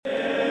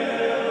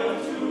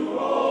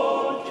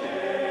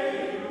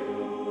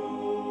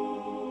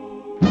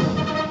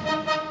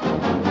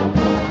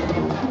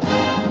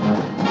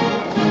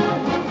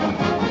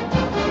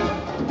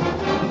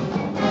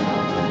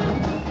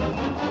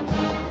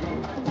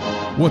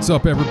What's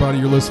up, everybody?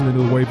 You're listening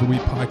to the Wave the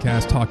Week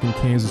podcast, talking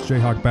Kansas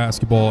Jayhawk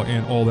basketball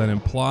and all that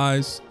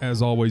implies.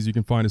 As always, you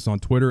can find us on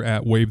Twitter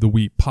at Wave the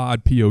Week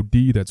Pod,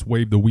 P-O-D. That's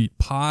Wave the Week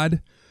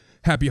Pod.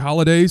 Happy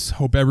holidays.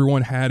 Hope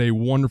everyone had a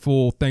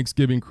wonderful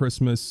Thanksgiving,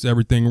 Christmas,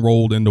 everything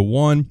rolled into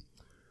one.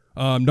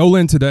 No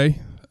Lynn today.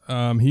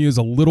 He is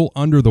a little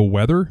under the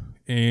weather,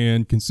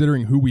 and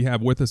considering who we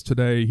have with us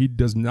today, he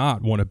does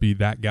not want to be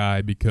that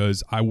guy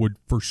because I would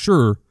for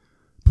sure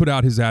put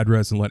out his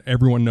address and let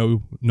everyone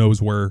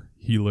knows where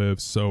he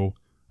lives, so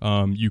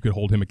you could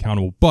hold him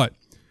accountable. But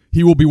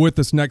he will be with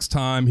us next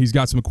time. He's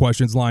got some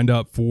questions lined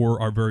up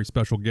for our very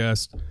special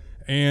guest.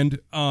 And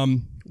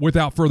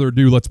without further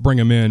ado, let's bring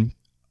him in.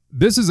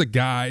 This is a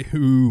guy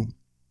who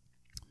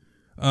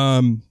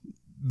the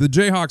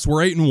Jayhawks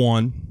were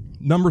 8-1,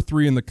 number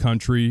 3 in the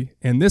country,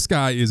 and this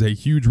guy is a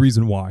huge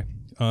reason why.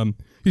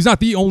 He's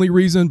not the only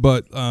reason,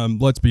 but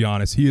let's be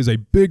honest, he is a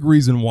big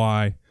reason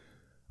why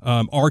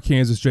our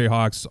Kansas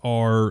Jayhawks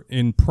are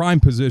in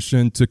prime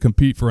position to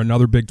compete for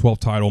another Big 12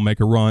 title, make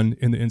a run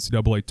in the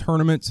NCAA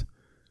tournament.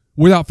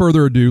 Without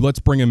further ado, let's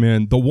bring him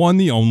in, the one,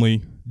 the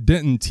only,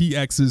 Denton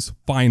TX's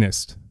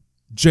finest,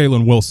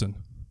 Jalen Wilson.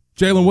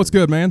 Jalen, what's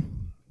good,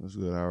 man? What's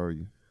good? How are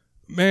you?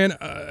 Man,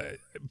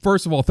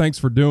 first of all, thanks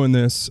for doing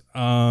this.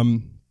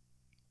 So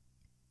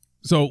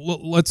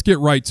let's get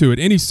right to it.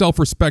 Any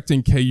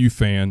self-respecting KU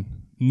fan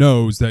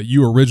knows that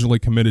you originally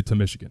committed to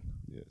Michigan.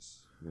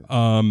 Yes.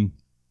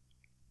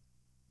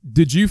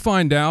 Did you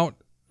find out?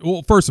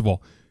 Well, first of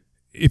all,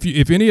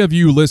 if any of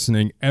you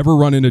listening ever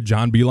run into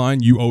John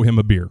Beilein, you owe him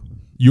a beer.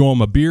 You owe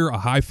him a beer, a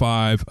high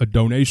five, a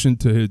donation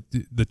to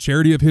the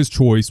charity of his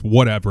choice,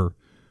 whatever.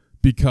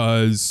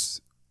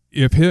 Because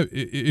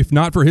if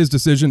not for his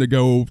decision to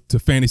go to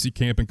fantasy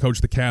camp and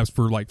coach the Cavs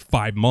for like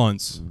 5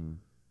 months,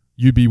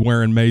 you'd be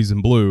wearing maize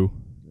and blue,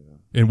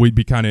 and we'd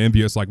be kind of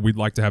envious. Like, we'd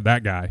like to have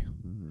that guy.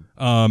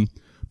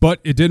 But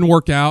it didn't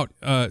work out.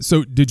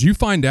 So did you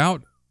find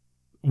out?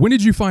 When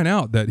did you find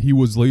out that he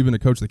was leaving to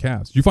coach the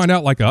Cavs? Did you find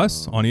out like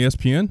us on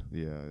ESPN?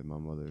 Yeah, my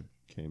mother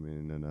came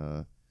in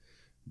and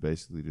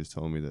basically just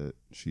told me that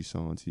she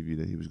saw on TV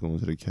that he was going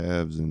to the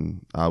Cavs,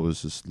 and I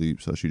was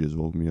asleep, so she just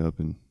woke me up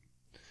and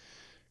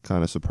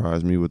kind of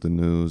surprised me with the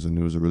news, and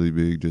it was a really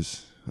big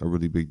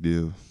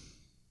deal.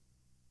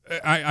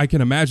 I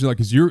can imagine, like,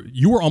 because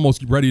you were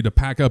almost ready to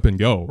pack up and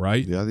go,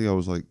 right? Yeah, I think I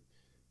was like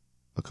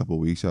a couple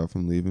of weeks out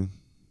from leaving.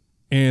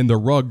 And the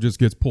rug just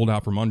gets pulled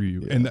out from under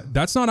you. Yeah. And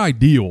that's not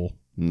ideal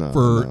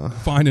for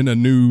finding a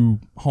new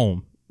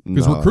home.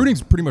 Because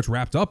recruiting's pretty much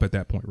wrapped up at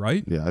that point,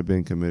 right? Yeah, I'd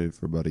been committed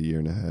for about 1.5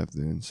 years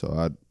then. So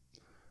I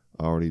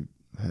already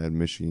had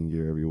Michigan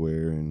gear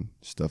everywhere and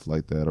stuff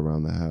like that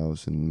around the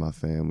house and my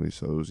family.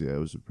 So it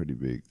was a pretty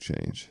big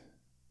change.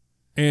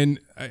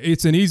 And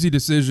it's an easy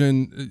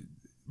decision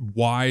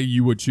why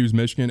you would choose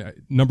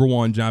Michigan. Number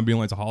one, John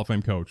Beilein's a Hall of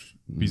Fame coach.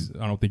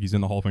 I don't think he's in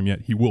the Hall of Fame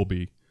yet. He will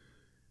be.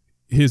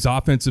 His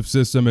offensive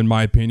system, in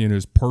my opinion,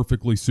 is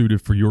perfectly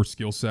suited for your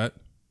skill set,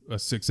 a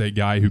 6'8"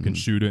 guy who can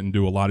shoot it and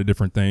do a lot of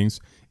different things.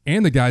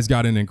 And the guy's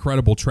got an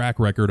incredible track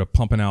record of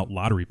pumping out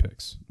lottery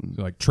picks.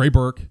 So like Trey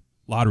Burke,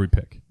 lottery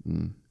pick.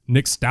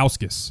 Nick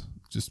Stauskas,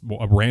 just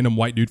a random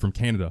white dude from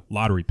Canada,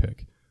 lottery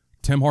pick.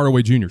 Tim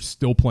Hardaway Jr.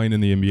 still playing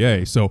in the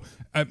NBA. So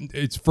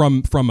it's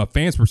from a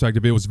fan's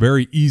perspective, it was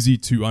very easy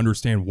to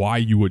understand why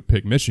you would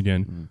pick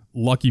Michigan.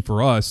 Lucky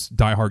for us,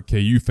 diehard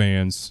KU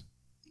fans,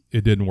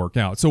 it didn't work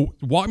out. So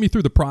walk me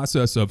through the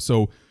process of,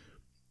 so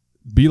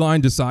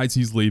Beilein decides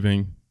he's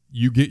leaving.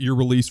 You get your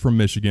release from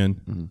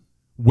Michigan.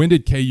 When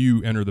did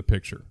KU enter the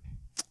picture?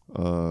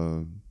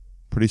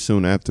 Pretty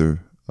soon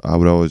after.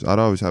 I'd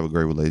always have a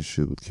great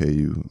relationship with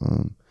KU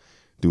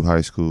through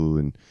high school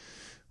and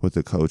with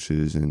the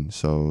coaches. And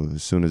so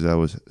as soon as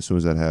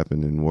that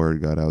happened and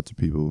word got out to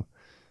people,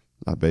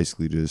 I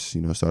basically just,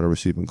 started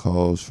receiving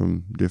calls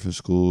from different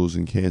schools,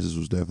 and Kansas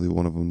was definitely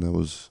one of them that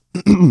was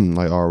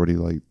like already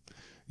like,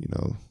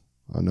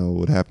 I know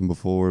what happened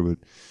before, but,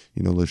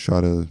 let's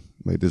try to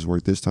make this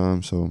work this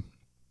time. So,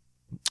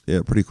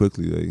 yeah, pretty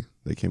quickly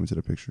they came into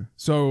the picture.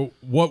 So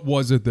what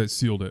was it that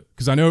sealed it?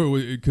 Because I know it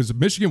was because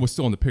Michigan was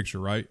still in the picture,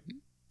 right?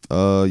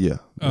 Yeah.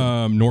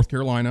 North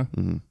Carolina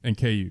and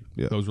KU.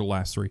 Yeah. Those were the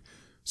last 3.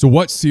 So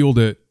what sealed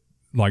it?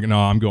 Like, no,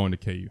 I'm going to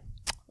KU.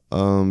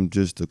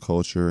 Just the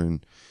culture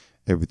and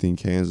everything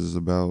Kansas is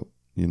about.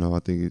 I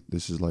think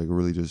this is like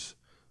really just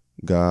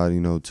God,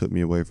 took me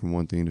away from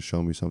one thing to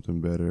show me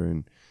something better.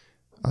 And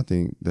I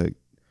think that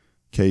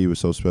KU is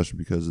so special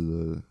because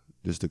of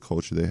just the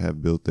culture they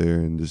have built there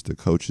and just the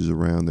coaches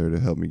around there to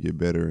help me get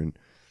better, and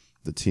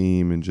the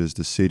team and just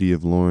the city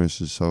of Lawrence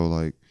is so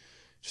like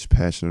just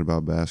passionate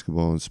about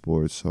basketball and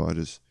sports. So I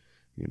just,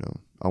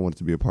 I wanted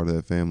to be a part of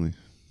that family.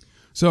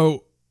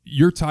 So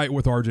you're tight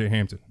with RJ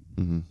Hampton.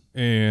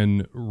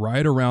 And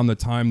right around the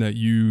time that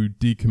you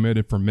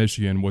decommitted from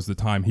Michigan was the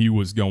time he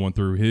was going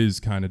through his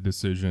kind of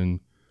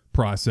decision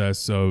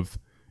process of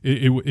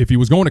if he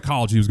was going to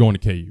college, he was going to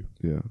KU.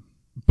 Yeah.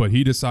 But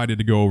he decided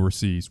to go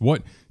overseas.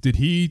 What did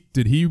he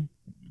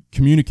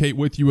communicate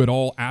with you at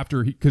all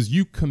after because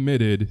you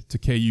committed to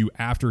KU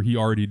after he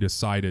already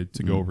decided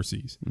to go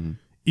overseas?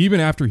 even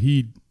after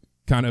he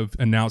kind of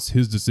announced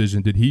his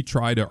decision, did he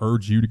try to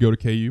urge you to go to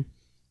KU?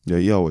 Yeah,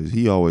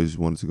 he always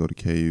wanted to go to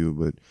KU,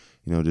 but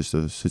just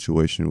a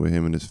situation with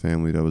him and his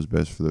family that was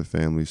best for their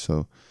family.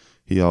 So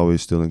he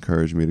always still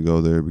encouraged me to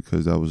go there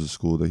because that was a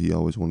school that he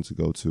always wanted to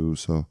go to.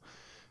 So,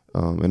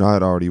 and I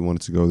had already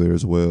wanted to go there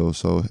as well.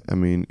 So, I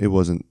mean, it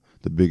wasn't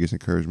the biggest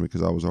encouragement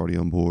because I was already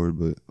on board,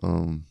 but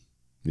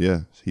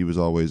yeah, he was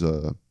always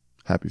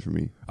happy for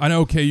me. I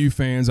know KU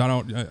fans,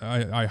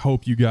 I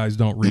hope you guys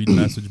don't read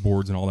message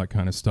boards and all that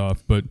kind of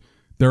stuff, but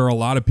there are a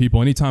lot of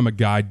people, anytime a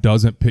guy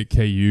doesn't pick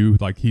KU,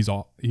 like he's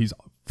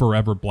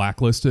forever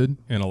blacklisted,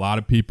 and a lot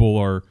of people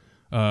are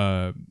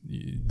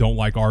don't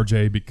like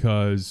RJ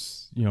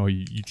because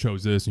you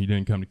chose this and you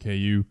didn't come to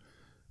KU.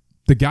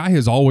 The guy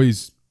has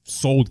always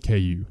sold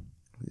KU.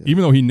 Yeah.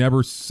 Even though he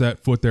never set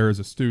foot there as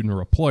a student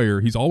or a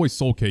player, he's always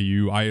sold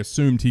KU. I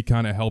assumed he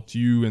kind of helped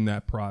you in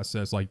that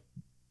process, like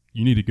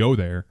you need to go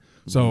there.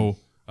 So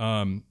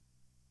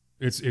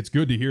it's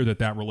good to hear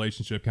that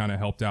relationship kind of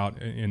helped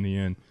out in the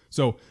end.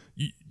 So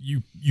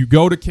you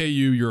go to KU,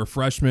 you're a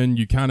freshman,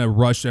 you kind of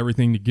rush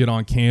everything to get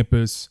on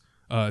campus.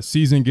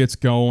 Season gets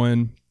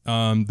going.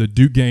 The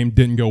Duke game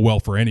didn't go well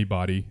for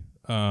anybody.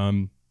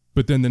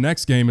 But then the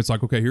next game, it's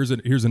like, okay, here's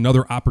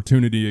another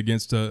opportunity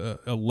against a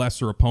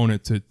lesser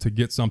opponent to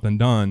get something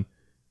done.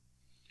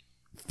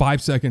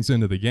 5 seconds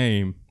into the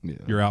game,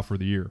 you're out for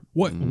the year.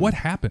 What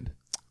happened?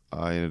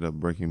 I ended up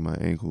breaking my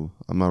ankle.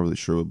 I'm not really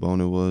sure what bone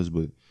it was,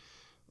 but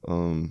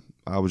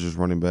I was just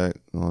running back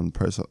on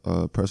press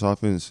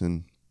offense,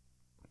 and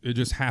it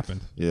just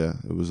happened. Yeah,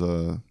 it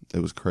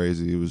was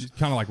crazy. It was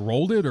kind of like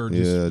rolled it, or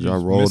just I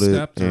rolled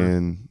it,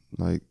 and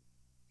like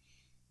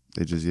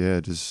it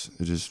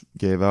just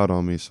gave out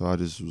on me. So I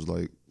just was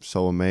like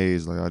so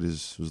amazed. Like I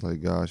just was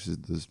like, gosh, it's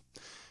the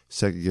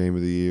second game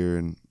of the year,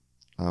 and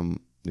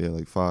I'm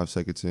like 5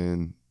 seconds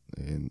in,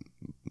 and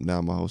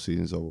now my whole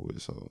season's over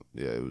with. So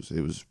yeah,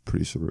 it was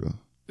pretty surreal.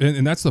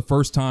 And that's the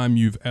first time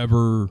you've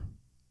ever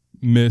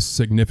missed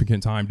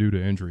significant time due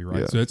to injury,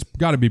 right? Yeah. So it's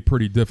got to be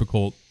pretty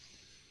difficult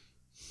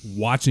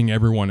watching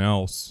everyone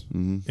else,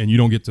 and you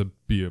don't get to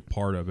be a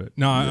part of it.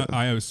 Now,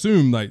 I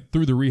assume like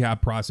through the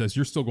rehab process,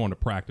 you're still going to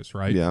practice,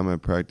 right? Yeah, I'm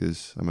at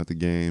practice. I'm at the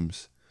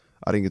games.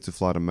 I didn't get to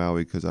fly to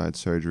Maui because I had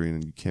surgery,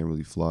 and you can't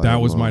really fly.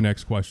 That was my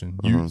next question.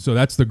 So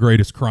that's the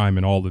greatest crime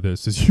in all of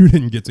this is you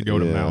didn't get to go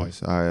to Maui.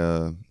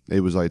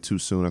 It was like too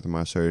soon after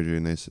my surgery,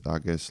 and I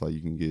guess like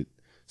you can get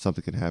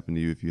something can happen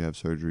to you if you have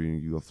surgery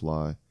and you go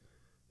fly,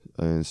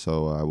 and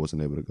so I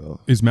wasn't able to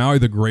go. Is Maui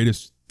the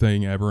greatest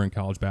thing ever in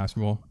college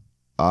basketball?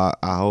 I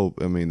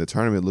hope. I mean, the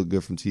tournament looked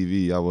good from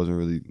TV.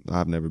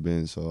 I've never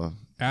been, so.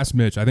 Ask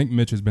Mitch. I think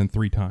Mitch has been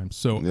 3 times.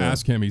 So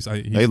ask him.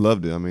 They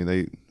loved it. I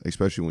mean,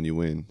 especially when you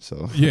win.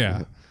 So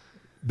yeah,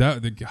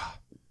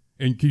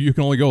 and you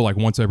can only go like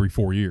once every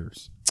 4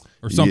 years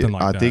or something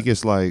like that. I think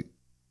it's like,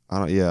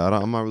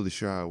 I'm not really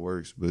sure how it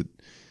works, but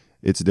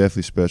it's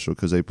definitely special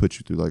because they put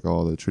you through like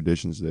all the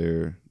traditions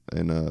there,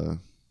 and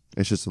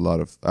it's just a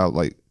lot of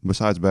like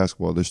besides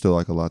basketball, there's still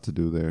like a lot to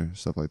do there,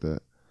 stuff like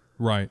that.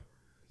 Right.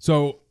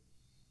 So.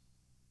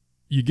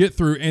 You get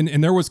through,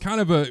 and there was kind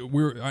of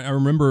I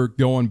remember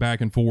going back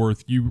and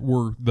forth.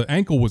 The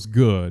ankle was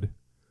good,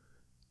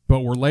 but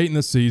we're late in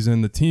the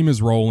season. The team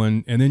is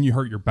rolling, and then you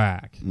hurt your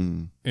back.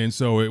 And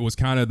so it was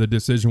kind of the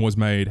decision was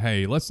made,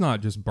 hey, let's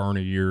not just burn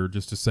a year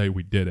just to say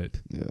we did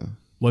it. Yeah.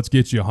 Let's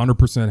get you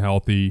 100%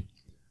 healthy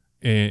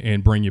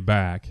and bring you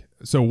back.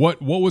 So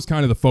what was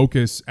kind of the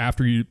focus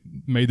after you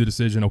made the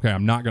decision, okay,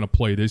 I'm not going to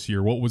play this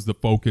year? What was the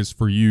focus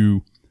for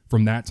you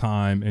from that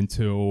time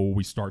until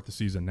we start the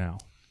season now?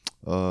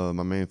 My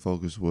main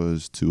focus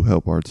was to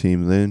help our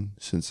team then,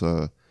 since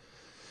I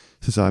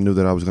knew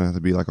that I was going to have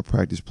to be like a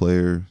practice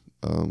player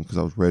because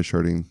I was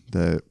redshirting.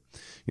 That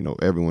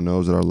everyone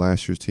knows that our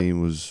last year's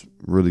team was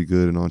really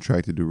good and on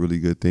track to do really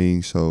good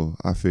things. So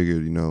I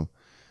figured,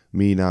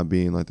 me not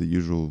being like the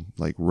usual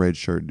like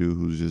redshirt dude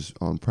who's just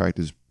on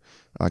practice,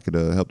 I could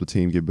help the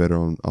team get better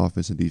on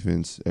offense and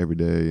defense every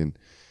day and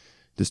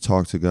just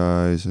talk to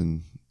guys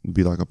and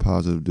be like a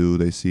positive dude.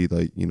 They see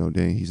like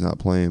dang, he's not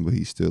playing, but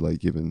he's still like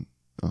giving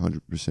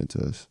 100% to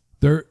us.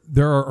 There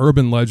are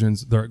urban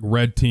legends. There are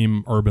red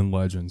team urban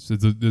legends. Is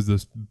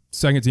the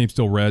second team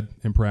still red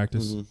in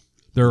practice? Mm-hmm.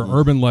 There are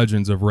urban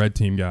legends of red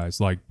team guys,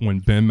 like when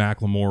Ben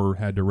McLemore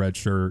had the red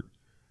shirt,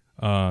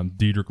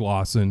 Dedrick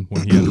Lawson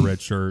when he had the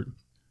red shirt.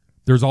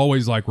 There's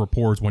always like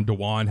reports when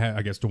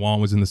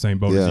DeJuan was in the same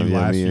boat as you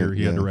last year.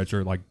 He had the red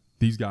shirt. Like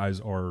these guys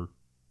are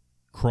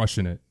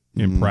crushing it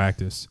in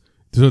practice.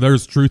 So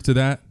there's truth to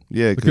that.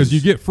 Yeah, because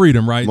you get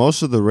freedom, right?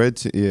 Most of the red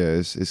team,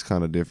 it's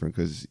kind of different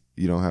because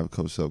you don't have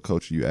a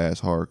coach you ass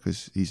hard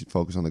because he's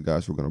focused on the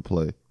guys who are going to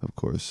play, of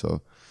course.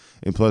 So,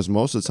 and plus,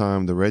 most of the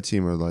time, the red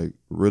team are like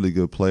really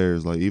good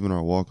players. Like even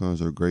our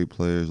walk-ons are great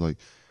players. Like,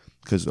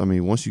 because I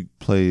mean, once you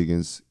play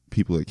against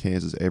people at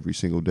Kansas every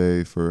single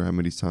day for how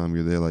many times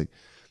you're there, like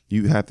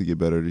you have to get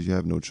better. You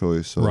have no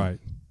choice. So, right.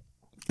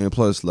 And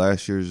plus,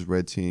 last year's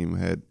red team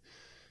had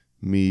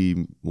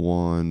me,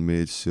 Juan,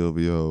 Mitch,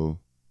 Silvio.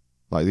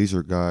 Like, these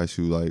are guys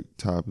who, like,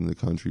 top in the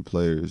country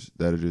players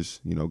that are just,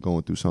 you know,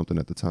 going through something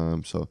at the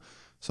time. So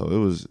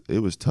it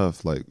was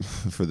tough, like,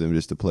 for them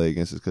just to play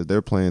against us because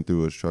they're playing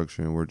through a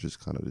structure and we're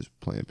just kind of just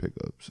playing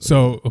pickups.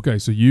 So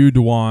you,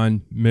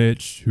 DeJuan,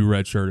 Mitch, who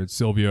redshirted,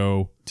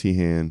 Silvio.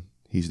 T-Han,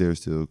 he's there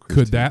still.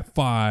 Could that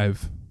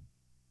 5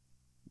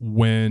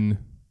 win,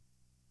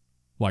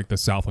 like, the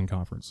Southland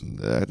Conference?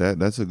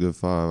 That's a good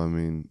 5. I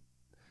mean,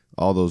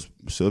 all those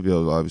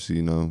Silvio, obviously,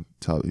 you know,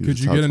 top. Could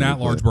you get an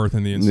at-large berth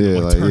in the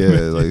NCAA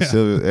tournament?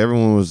 Silvio,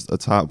 everyone was a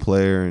top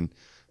player, and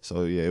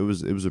so yeah, it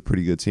was a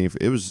pretty good team.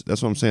 That's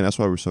what I'm saying. That's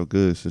why we're so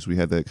good, since we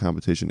had that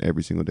competition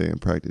every single day in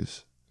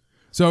practice.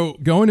 So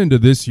going into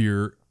this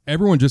year,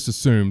 everyone just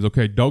assumes,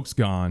 okay, Doak's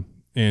gone,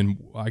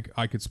 and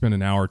I could spend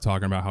an hour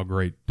talking about how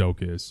great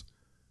Doak is,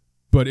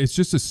 but it's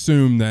just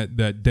assumed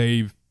that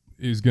Dave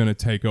is going to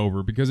take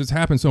over because it's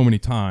happened so many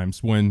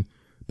times when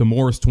the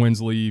Morris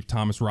twins leave.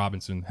 Thomas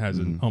Robinson has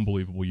an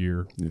unbelievable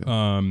year.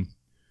 Yeah.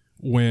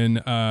 When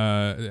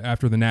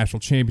after the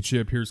national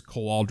championship, here's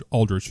Cole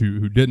Aldrich,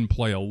 who didn't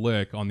play a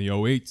lick on the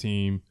 08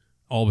 team.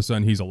 All of a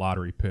sudden, he's a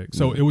lottery pick.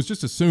 So it was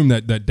just assumed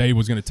that Dave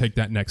was going to take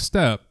that next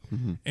step.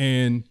 Mm-hmm.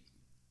 And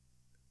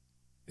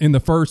in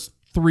the first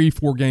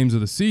 3-4 games of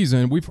the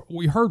season,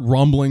 we heard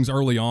rumblings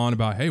early on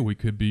about, hey, we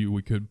could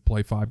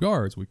play 5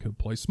 guards, we could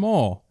play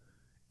small,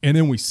 and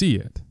then we see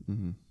it.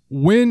 Mm-hmm.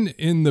 When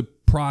in the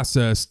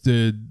process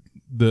did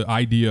the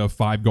idea of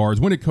 5 guards?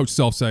 When did Coach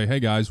Self say,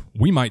 "Hey guys,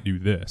 we might do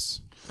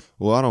this"?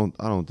 Well, I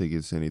don't think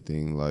it's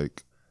anything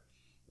like.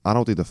 I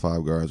don't think the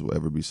 5 guards will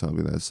ever be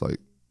something that's like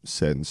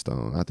set in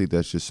stone. I think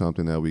that's just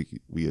something that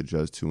we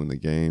adjust to in the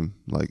game.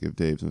 Like if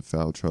Dave's in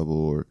foul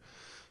trouble, or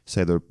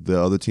say the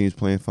other team's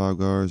playing 5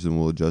 guards, then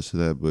we'll adjust to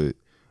that. But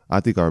I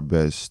think our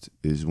best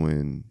is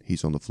when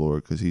he's on the floor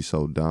because he's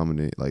so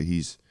dominant. Like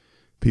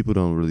people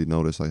don't really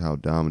notice like how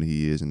dominant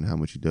he is and how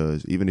much he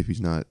does. Even if he's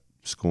not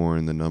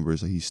scoring the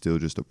numbers, like, he's still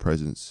just a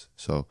presence.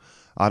 So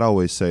I'd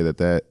always say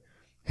that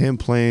him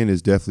playing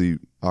is definitely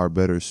our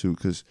better suit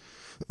because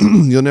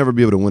you'll never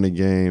be able to win a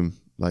game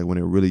like when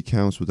it really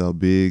counts without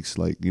bigs.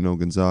 Like, you know,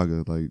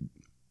 Gonzaga, like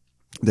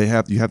you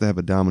have to have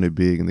a dominant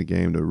big in the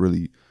game to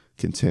really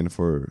contend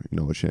for, you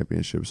know, a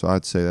championship. So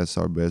I'd say that's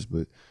our best.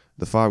 But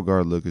the 5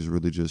 guard look is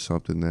really just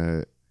something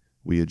that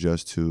we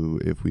adjust to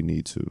if we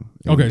need to.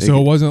 Okay, so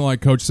it wasn't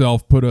like Coach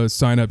Self put a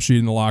sign-up sheet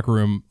in the locker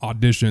room,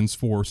 auditions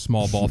for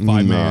small ball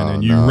 5-man,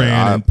 and you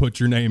ran and put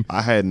your name.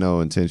 I had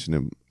no intention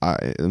of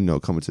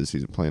coming to the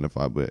season playing a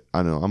 5, but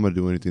I know I'm going to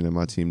do anything that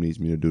my team needs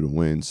me to do to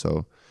win.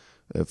 So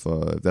if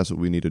that's what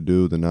we need to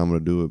do, then I'm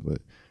going to do it.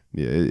 But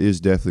yeah, it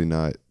is definitely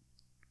not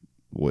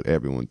what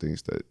everyone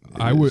thinks that it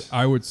is.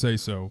 I would say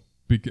so.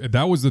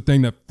 That was the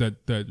thing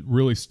that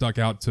really stuck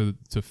out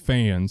to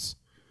fans.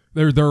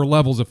 There are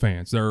levels of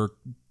fans. There are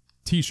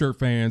T-shirt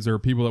fans, there are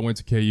people that went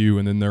to KU,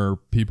 and then there are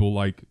people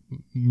like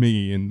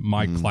me and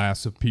my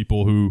class of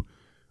people who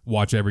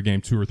watch every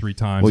game 2 or 3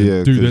 times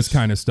and do this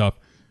kind of stuff.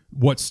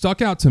 What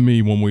stuck out to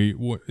me when we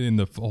in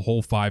the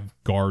whole 5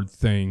 guard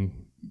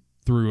thing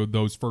through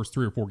those first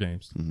 3 or 4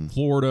 games,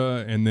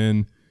 Florida, and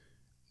then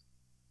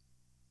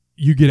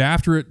you get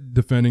after it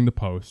defending the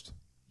post,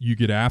 you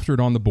get after it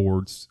on the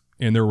boards,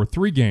 and there were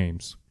 3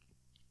 games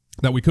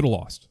that we could have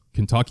lost.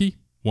 Kentucky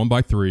won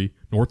by 3,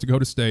 North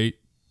Dakota State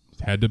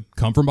had to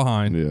come from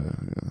behind. Yeah.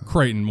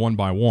 Creighton won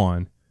by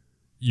 1.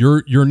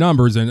 Your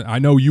numbers, and I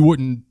know you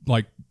wouldn't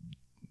like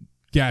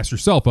gas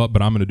yourself up,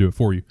 but I'm going to do it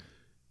for you.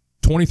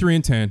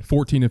 23-10,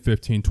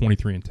 14-15,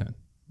 23-10.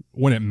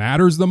 When it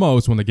matters the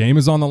most, when the game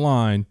is on the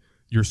line,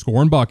 you're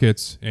scoring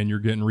buckets and you're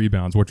getting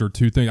rebounds, which are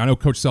 2 things. I know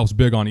Coach Self's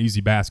big on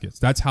easy baskets.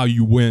 That's how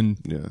you win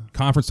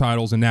conference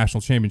titles and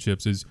national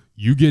championships is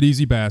you get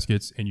easy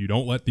baskets and you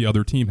don't let the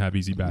other team have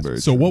easy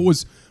baskets. So what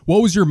was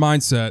your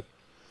mindset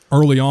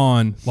early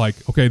on, like,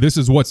 okay, this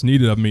is what's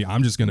needed of me,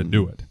 I'm just going to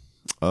do it?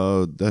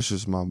 That's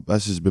just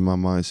been my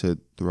mindset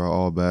throughout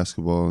all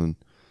basketball, and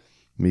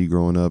me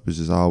growing up is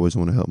just I always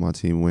want to help my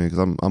team win because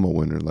I'm a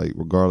winner. Like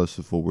regardless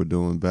of what we're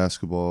doing,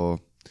 basketball,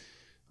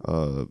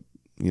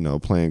 you know,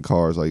 playing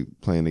cards, like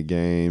playing the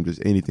game,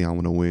 just anything, I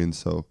want to win.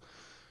 So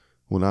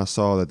when I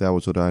saw that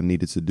was what I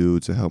needed to do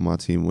to help my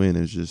team win,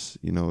 it's just,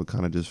 you know, it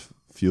kind of just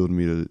fueled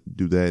me to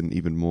do that and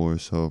even more.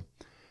 So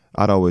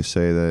I'd always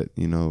say that,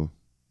 you know,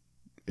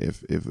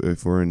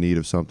 if we're in need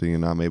of something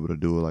and I'm able to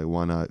do it, like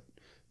why not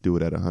do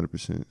it at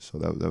 100%? So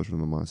that was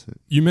really my mindset.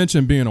 You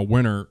mentioned being a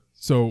winner.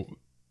 So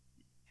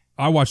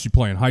I watched you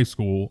play in high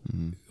school.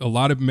 A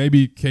lot of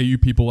maybe KU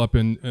people up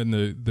in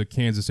the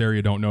Kansas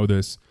area don't know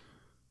this.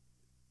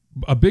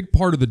 A big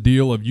part of the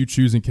deal of you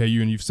choosing KU,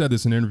 and you've said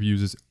this in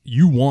interviews, is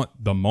you want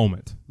the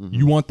moment.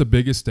 You want the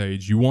biggest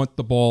stage. You want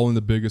the ball in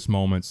the biggest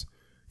moments.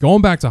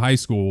 Going back to high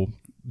school,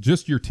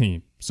 just your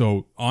team.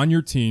 So on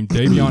your team,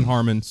 Davion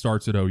Harmon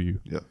starts at OU.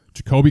 Yeah.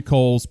 Jacoby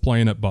Cole's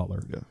playing at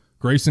Butler. Yeah.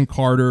 Grayson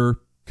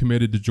Carter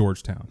committed to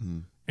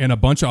Georgetown. And a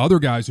bunch of other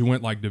guys who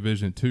went like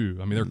Division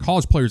II. I mean, there are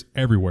college players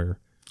everywhere.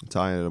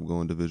 Ty ended up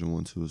going Division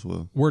I too as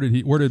well. Where did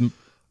he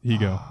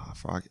go?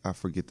 I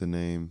forget the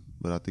name,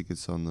 but I think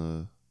it's on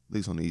the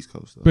least on the East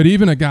Coast. Though. But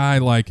even a guy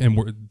like,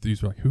 and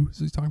these are like, who is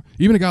he talking about?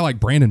 Even a guy like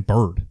Brandon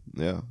Bird,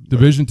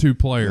 Division II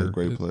player,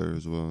 great player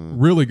as well,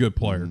 really good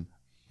player. Mm-hmm.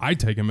 I'd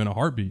take him in a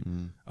heartbeat.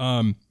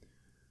 Mm-hmm.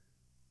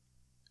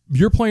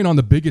 You're playing on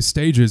the biggest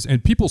stages,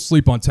 and people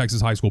sleep on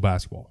Texas high school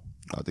basketball.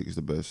 I think it's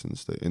the best in the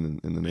state, in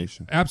the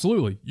nation.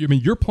 Absolutely. I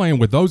mean, you're playing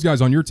with those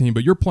guys on your team,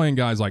 but you're playing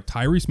guys like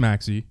Tyrese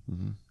Maxey,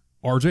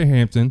 R.J.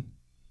 Hampton,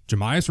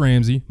 Jamias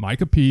Ramsey,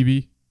 Micah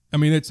Peavy. I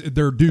mean,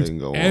 they're dudes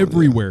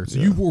everywhere. So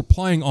you were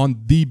playing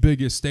on the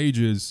biggest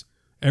stages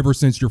ever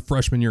since your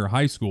freshman year of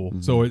high school.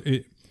 Mm-hmm. So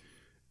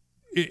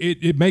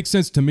it makes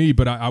sense to me,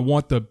 but I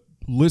want the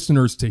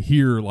listeners to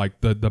hear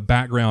like the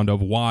background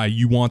of why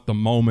you want the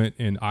moment,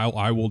 and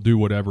I will do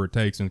whatever it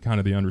takes, and kind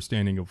of the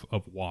understanding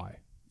of why.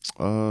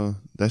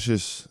 That's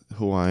just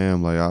who I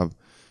am. Like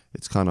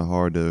it's kind of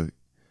hard to,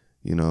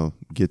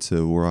 get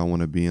to where I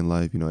want to be in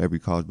life. Every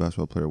college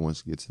basketball player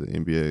wants to get to the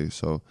NBA.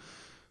 So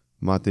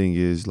my thing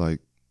is like,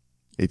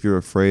 if you're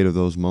afraid of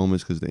those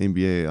moments, because the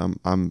NBA,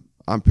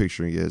 I'm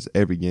picturing it as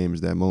every game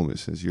is that moment.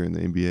 Since you're in the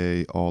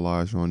NBA, all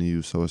eyes are on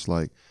you. So it's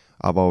like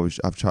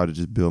I've tried to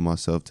just build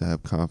myself to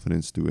have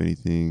confidence through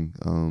anything,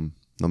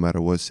 no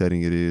matter what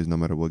setting it is, no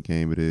matter what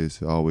game it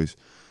is. Always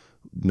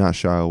not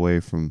shy away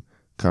from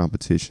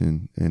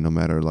competition, and no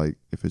matter like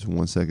if it's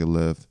 1 second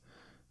left,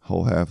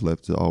 whole half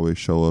left, to always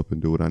show up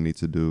and do what I need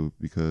to do,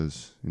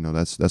 because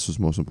that's what's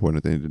most important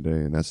at the end of the day,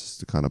 and that's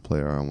the kind of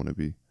player I want to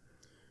be.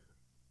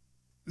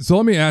 So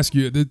let me ask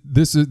you,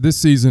 this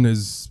season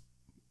is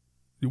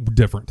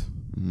different.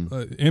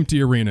 Mm-hmm.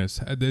 Empty arenas.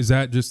 Is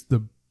that just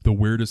the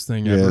weirdest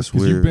thing ever? Because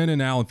you've been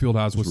in Allen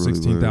Fieldhouse with really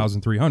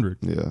 16,300.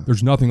 Yeah.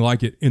 There's nothing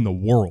like it in the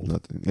world.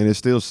 Nothing. And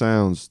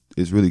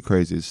it's really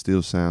crazy. It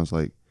still sounds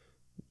like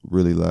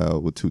really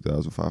loud with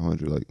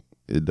 2,500. Like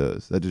it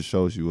does. That just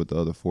shows you what the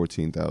other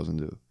 14,000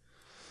 do.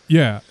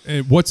 Yeah.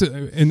 And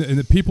and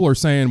the people are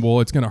saying,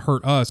 well, it's going to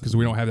hurt us because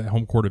we don't have that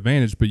home court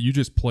advantage, but you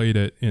just played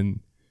it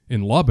in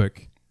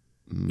Lubbock.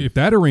 If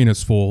that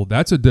arena's full,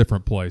 that's a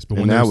different place. But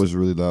when that was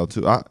really loud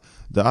too. I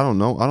don't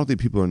know. I don't think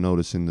people are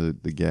noticing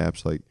the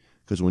gaps, like,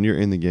 because when you're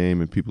in the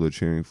game and people are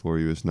cheering for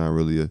you, it's not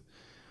really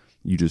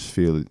you just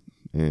feel it,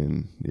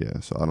 and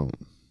so I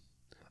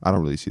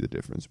don't really see the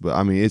difference. But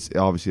I mean, it's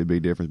obviously a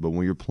big difference. But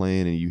when you're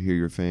playing and you hear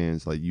your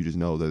fans, like, you just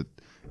know that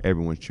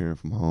everyone's cheering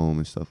from home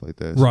and stuff like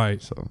that. Right.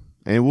 So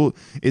and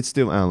it's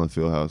still Allen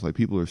Fieldhouse. Like,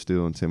 people are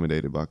still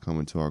intimidated by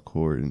coming to our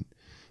court, and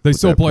they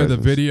still play the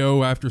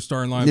video after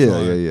starting line.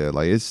 Yeah.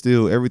 Like, it's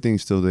still,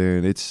 everything's still there,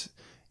 and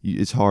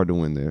it's hard to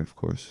win there, of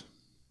course.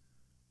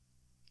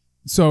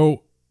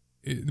 So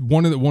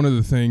one of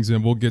the things,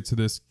 and we'll get to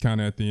this kind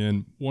of at the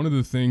end, one of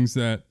the things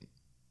that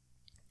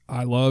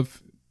I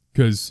love,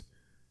 because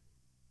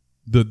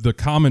the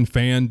common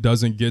fan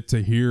doesn't get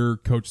to hear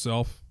Coach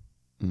Self.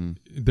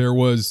 Mm-hmm. There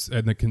was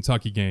at the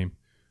Kentucky game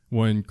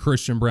when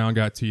Christian Brown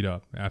got teed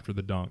up after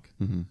the dunk.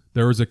 Mm-hmm.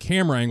 There was a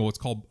camera angle. It's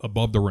called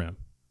Above the Rim.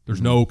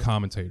 There's no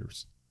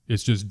commentators.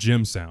 It's just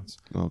gym sounds.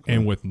 Okay.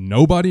 And with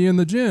nobody in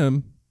the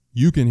gym,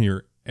 you can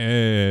hear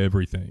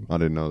everything. I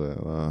didn't know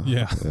that.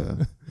 Yeah.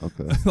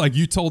 Okay. Like,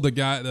 you told the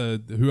guy,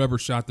 whoever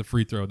shot the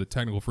free throw, the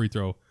technical free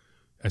throw,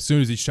 as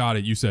soon as he shot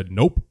it, you said,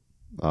 nope.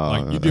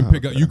 Like, you didn't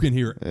pick up. You can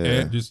hear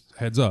just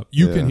heads up.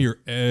 You can hear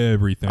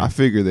everything. I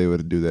figured they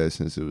would do that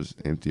since it was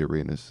empty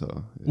arenas.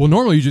 So well,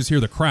 normally you just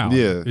hear the crowd.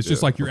 Yeah. It's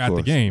just like you're at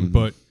the game. Mm-hmm.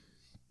 But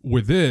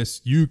with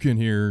this, you can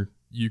hear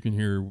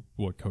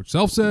what Coach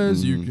Self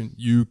says. Mm-hmm.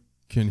 You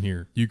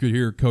could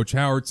hear Coach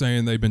Howard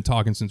saying they've been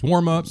talking since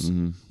warm-ups.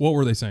 Mm-hmm. What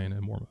were they saying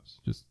in warm-ups?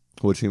 Just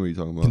what team are you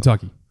talking about?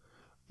 Kentucky.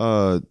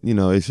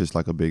 It's just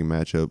like a big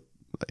matchup.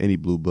 Any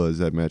Blue Bloods,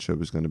 that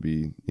matchup is going to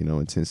be,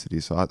 intensity.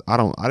 So I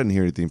didn't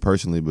hear anything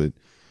personally, but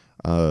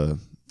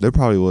there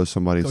probably was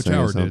somebody Coach saying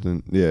Howard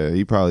something. Did. Yeah,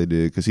 he probably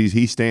did, because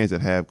he stands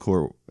at half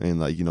court and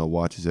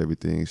watches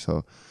everything.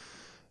 So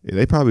yeah,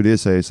 they probably did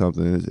say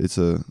something. It's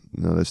the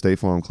State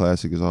Farm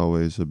Classic is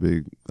always a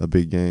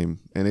big game,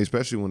 and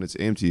especially when it's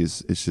empty,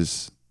 it's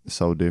just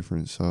so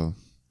different. So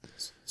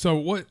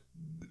what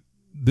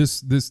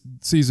this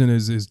season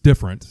is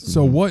different. Mm-hmm.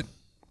 So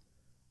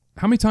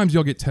how many times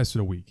y'all get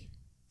tested a week?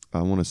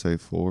 I want to say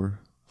 4,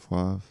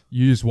 5.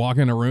 You just walk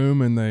in a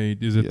room and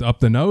is it up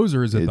the nose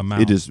or is it the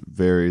mouth? It just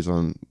varies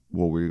on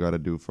what we got to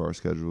do for our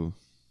schedule.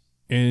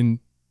 And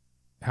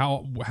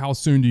how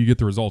soon do you get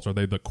the results? Are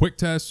they the quick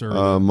tests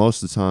or?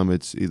 Most of the time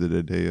it's either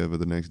the day of or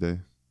the next day.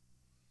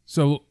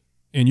 So,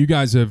 and you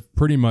guys have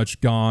pretty much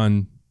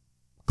gone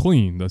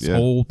clean this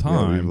whole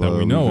time that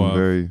we know of.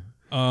 Very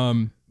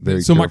so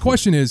careful. My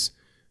question is,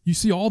 you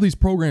see all these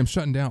programs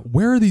shutting down.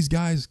 Where are these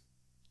guys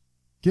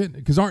getting?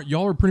 Because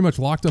y'all are pretty much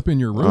locked up in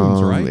your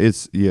rooms, right?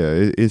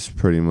 It's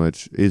pretty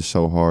much, it's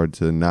so hard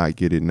to not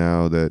get it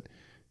now that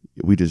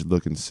we just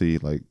look and see,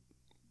 like,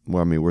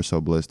 well, I mean, we're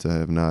so blessed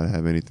to not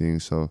have anything.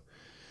 So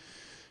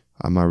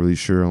I'm not really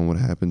sure on what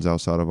happens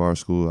outside of our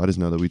school. I just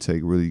know that we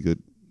take really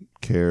good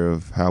care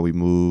of how we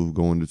move,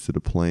 going to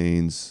the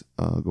planes,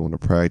 going to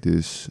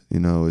practice.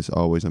 It's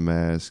always a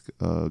mask,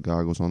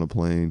 goggles on the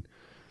plane,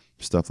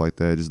 stuff like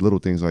that. Just little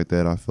things like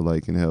that I feel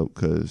like can help,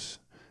 because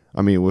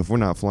I mean, if we're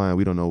not flying,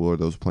 we don't know where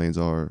those planes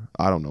are.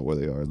 I don't know where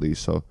they are at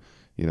least. So,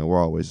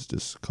 we're always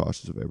just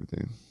cautious of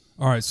everything.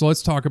 All right, so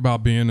let's talk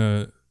about being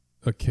a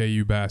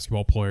KU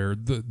basketball player.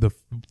 The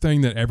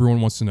thing that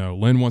everyone wants to know.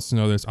 Lynn wants to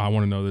know this. I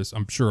want to know this.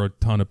 I'm sure a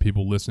ton of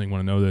people listening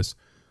want to know this.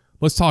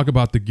 Let's talk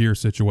about the gear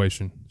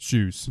situation.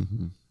 Shoes.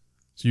 Mm-hmm.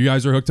 So you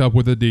guys are hooked up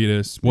with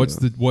Adidas.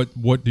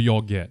 What do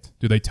y'all get?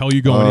 Do they tell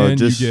you going in?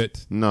 You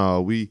get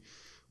no.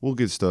 We'll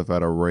get stuff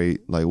at a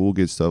rate. Like we'll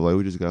get stuff. Like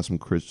we just got some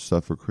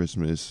stuff for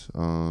Christmas.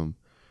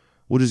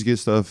 We'll just get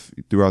stuff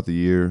throughout the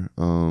year.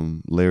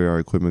 Larry, our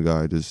equipment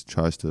guy, just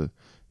tries to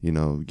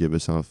give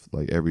us stuff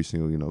like every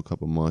single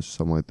couple months or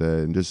something like that.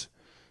 And just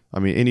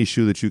any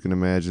shoe that you can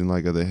imagine,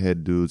 like of the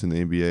head dudes in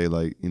the NBA,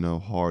 like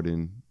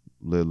Harden,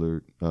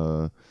 Lillard,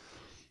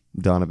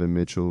 Donovan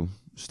Mitchell,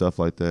 stuff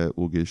like that.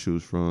 We'll get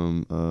shoes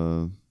from,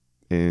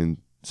 and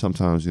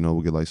sometimes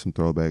we'll get like some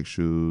throwback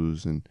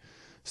shoes and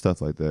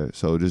stuff like that.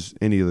 So just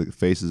any of the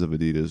faces of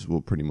Adidas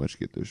will pretty much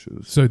get their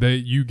shoes. So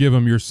you give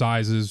them your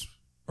sizes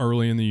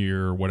early in the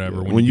year or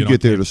whatever. Yeah. When you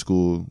get there to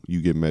school,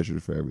 you get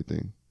measured for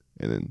everything,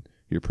 and then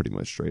you're pretty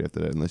much straight after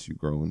that, unless you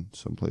grow in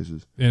some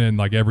places. And then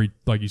like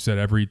you said,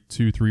 every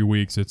 2-3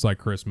 weeks, it's like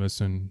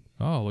Christmas, and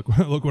look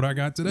what I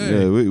got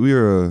today. Yeah,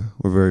 we're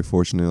very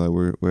fortunate.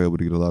 Like we're able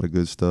to get a lot of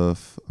good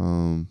stuff.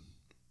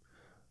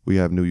 We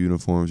have new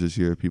uniforms this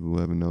year. People who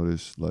haven't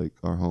noticed, like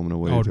our home and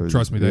away jerseys.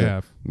 Trust me, they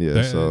have.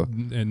 Yeah,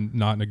 and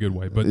not in a good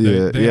way, but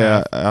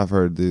I've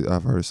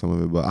heard some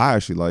of it, but I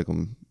actually like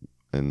them,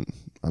 and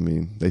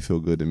they feel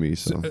good to me.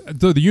 So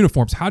the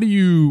uniforms. How do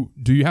you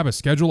have a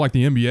schedule like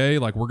the NBA?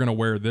 Like we're gonna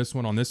wear this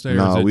one on this day,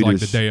 or is it like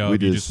the day of? You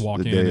just walk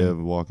in. The day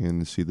of, walk in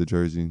and see the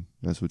jersey.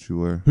 That's what you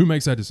wear. Who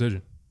makes that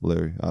decision?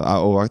 Larry.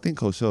 I think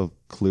Kosel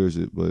clears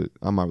it, but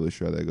I'm not really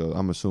sure how that goes.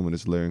 I'm assuming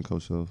it's Larry and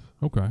Kosel.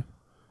 Okay.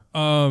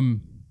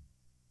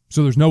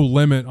 So there's no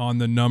limit on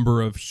the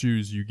number of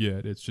shoes you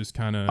get. It's just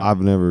kind of.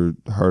 I've never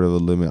heard of a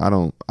limit. I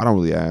don't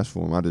really ask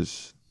for them. I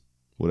just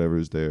whatever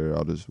is there,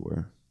 I'll just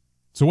wear.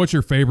 So what's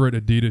your favorite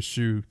Adidas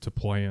shoe to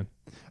play in?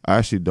 I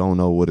actually don't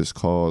know what it's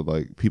called.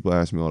 Like people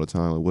ask me all the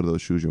time, like, what are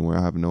those shoes you're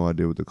wearing? I have no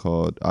idea what they're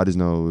called. I just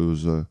know it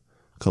was a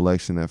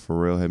collection that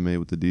Pharrell had made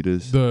with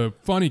Adidas. The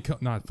funny,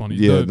 not funny.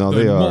 Yeah,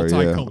 they are.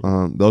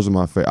 Yeah, those are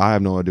my favorite. I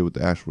have no idea what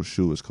the actual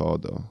shoe is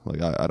called though.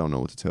 Like I don't know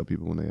what to tell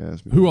people when they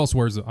ask me. Who else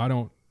wears it? I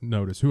don't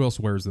notice. Who else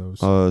wears those?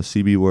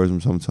 CB wears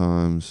them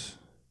sometimes.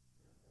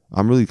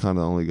 I'm really kind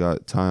of only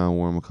got Tyon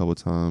wore them a couple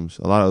times.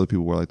 A lot of other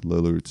people wear like the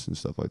Lillards and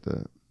stuff like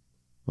that.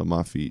 But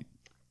my feet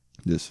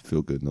just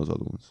feel good in those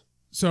other ones.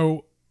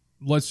 So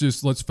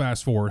let's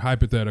fast forward.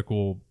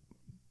 Hypothetical.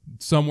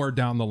 Somewhere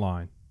down the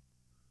line,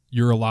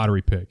 you're a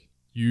lottery pick.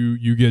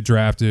 You get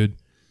drafted.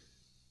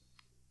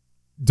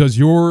 Does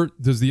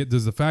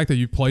the fact that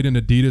you've played in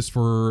Adidas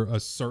for a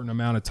certain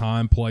amount of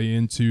time play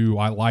into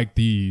I like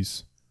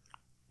these,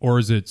 or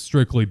is it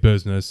strictly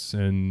business?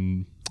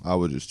 And I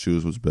would just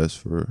choose what's best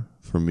for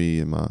me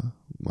and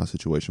my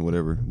situation,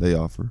 whatever they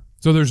offer.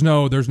 So there's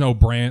no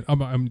brand.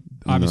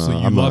 Obviously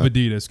you love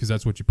Adidas because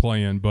that's what you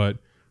play in, but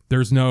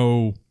there's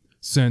no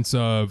sense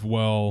of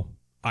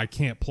I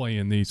can't play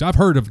in these. I've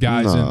heard of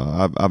guys.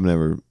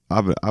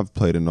 I've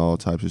played in all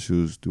types of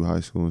shoes through high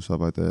school and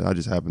stuff like that. I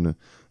just happen to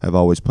have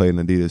always played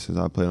in Adidas since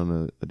I played on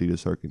the Adidas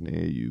circuit in the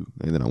AAU,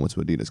 and then I went to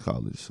Adidas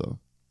college. So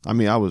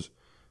I was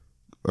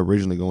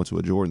originally going to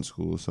a Jordan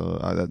school, so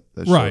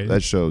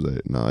that shows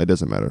that it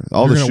doesn't matter.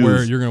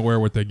 You're gonna wear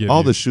what they give you.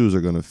 All the shoes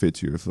are gonna fit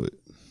to your foot.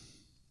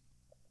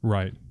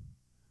 Right.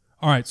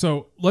 All right.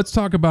 So let's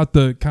talk about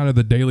the kind of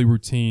the daily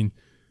routine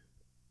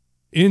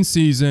in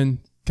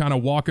season. Kind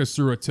of walk us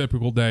through a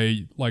typical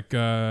day. Like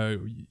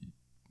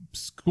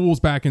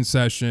school's back in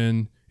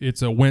session.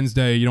 It's a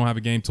Wednesday. You don't have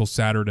a game till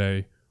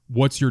Saturday.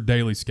 What's your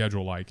daily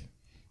schedule like?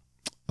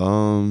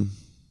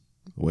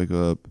 Wake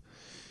up,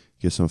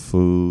 get some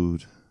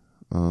food.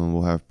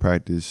 We'll have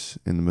practice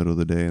in the middle of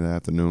the day and the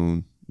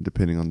afternoon,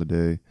 depending on the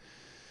day.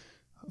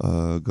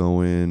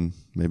 Go in.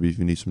 Maybe if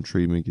you need some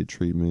treatment, get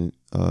treatment.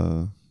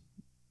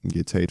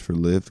 Get taped for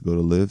lift. Go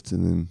to lift,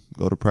 and then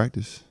go to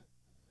practice.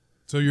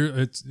 So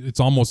it's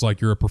almost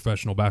like you're a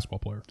professional basketball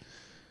player.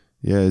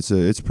 Yeah, it's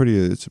a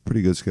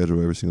pretty good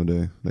schedule every single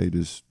day.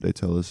 They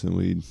tell us, and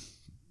we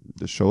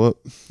just show up.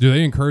 Do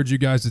they encourage you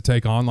guys to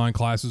take online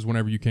classes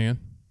whenever you can?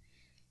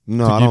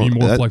 No, to give you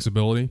more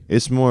flexibility.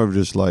 It's more of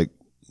just like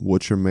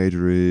what your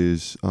major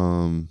is,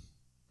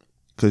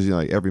 because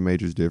every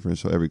major is different,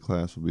 so every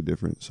class will be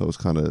different. So it's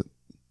kind of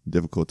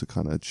difficult to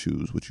kind of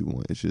choose what you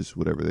want. It's just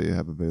whatever they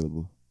have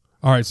available.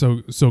 All right,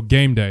 so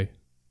game day.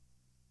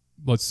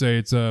 Let's say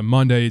it's a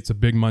Monday. It's a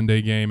big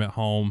Monday game at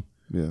home.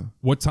 Yeah.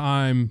 What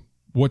time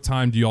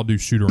do y'all do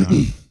shoot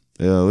around?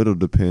 Yeah, it'll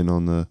depend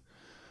on the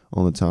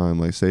time.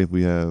 Like, say if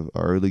we have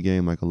our early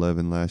game like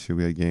 11. Last year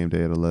we had game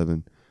day at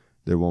 11.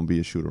 There won't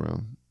be a shoot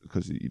around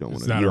because you don't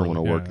want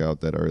to work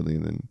out that early.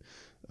 And then,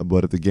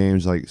 but if the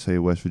game's like say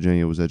West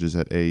Virginia was just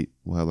at 8,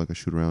 we'll have like a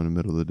shoot around in the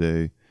middle of the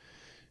day.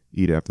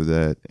 Eat after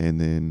that,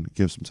 and then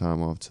give some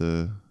time off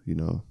to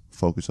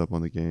focus up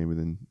on the game, and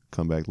then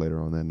come back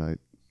later on that night.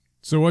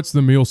 So what's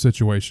the meal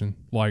situation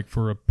like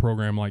for a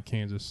program like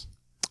Kansas?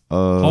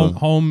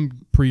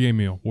 Home pregame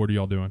meal. What are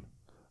y'all doing?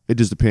 It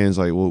just depends.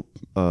 Like we'll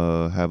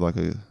have like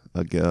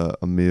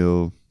a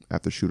meal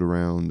after shoot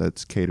around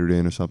that's catered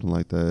in or something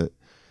like that,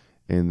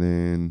 and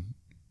then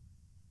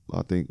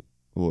I think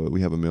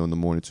we have a meal in the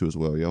morning too as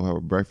well. We'll have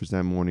a breakfast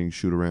that morning,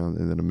 shoot around,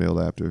 and then a meal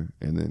after,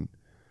 and then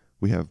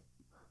we have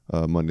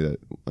money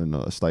and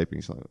a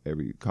stipend. So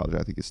every college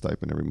athlete gets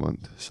stipend every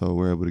month, so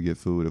we're able to get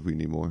food if we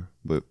need more.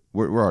 But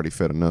we're already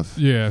fed enough.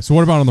 Yeah. So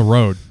what about on the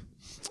road?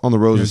 On the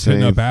road, the same.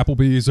 Hitting up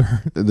Applebee's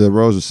or the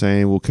road's the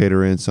same. We'll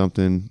cater in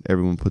something.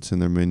 Everyone puts in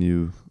their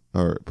menu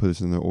or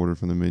puts in their order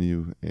from the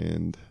menu,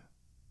 and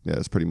yeah,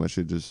 that's pretty much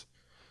it. Just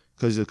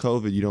because of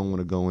COVID, you don't want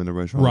to go in the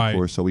restaurant, right? Of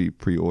course, so we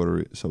pre-order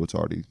it, so it's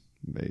already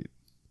made.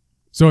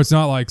 So it's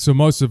not like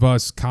most of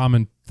us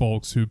common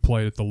folks who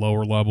played at the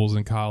lower levels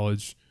in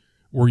college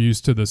were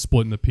used to the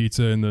splitting the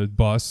pizza in the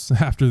bus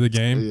after the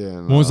game. Yeah.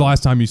 When was the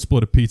last time you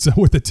split a pizza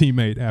with a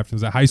teammate after?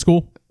 Was that high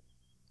school?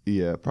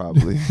 Yeah,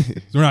 probably. So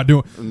we're not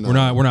doing.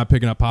 No. We're not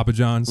picking up Papa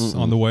John's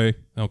on the way.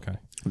 Okay.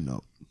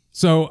 No.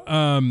 So,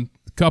 a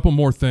couple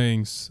more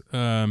things.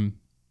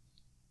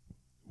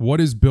 What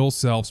is Bill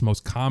Self's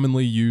most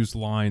commonly used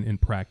line in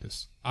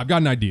practice? I've got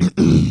an idea.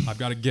 I've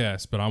got a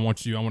guess, but I want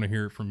to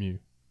hear it from you.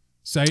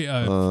 Say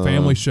a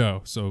family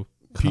show. So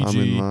PG.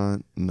 Common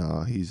line?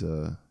 No, he's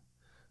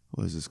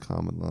what is his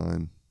common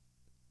line?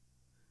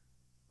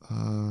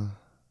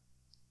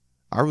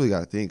 I really got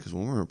to think because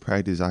when we're in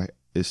practice,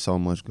 it's so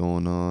much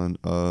going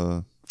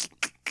on.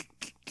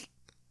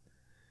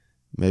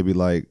 Maybe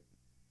like.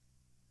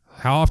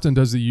 How often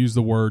does he use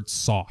the word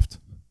soft?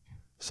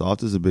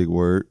 Soft is a big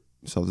word.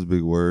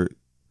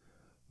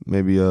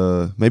 Maybe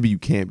you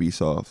can't be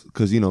soft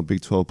because Big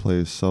 12 play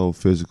is so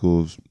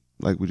physical.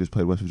 Like we just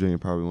played West Virginia,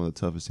 probably one of the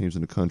toughest teams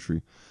in the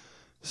country.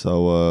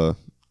 So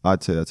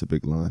I'd say that's a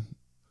big line.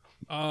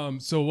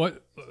 So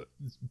what?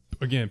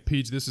 Again,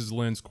 PG. This is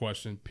Lynn's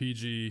question.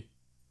 PG.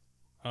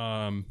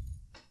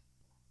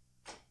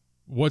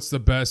 What's the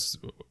best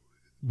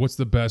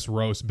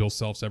roast Bill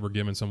Self's ever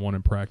given someone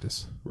in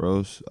practice?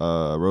 Roast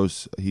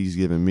he's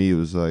given me, it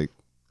was like,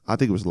 I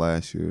think it was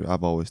last year.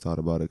 I've always thought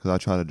about it because I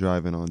tried to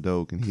drive in on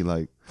Doak and he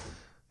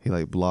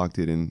blocked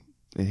it and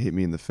it hit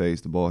me in the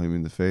face. The ball hit me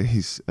in the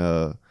face.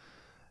 And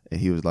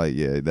he was like,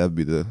 yeah, that'd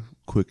be the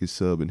quickest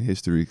sub in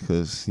history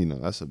because,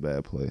 that's a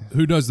bad play.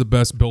 Who does the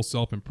best Bill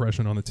Self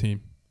impression on the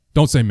team?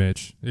 Don't say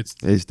Mitch. It's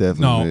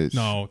definitely Mitch.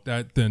 No,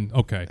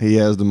 okay. He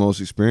has the most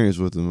experience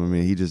with him. I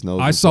mean, he just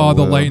knows. I saw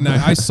the late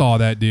night. I saw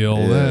that deal.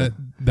 Yeah.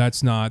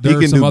 That's not. There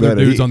are some other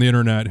dudes on the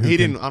internet who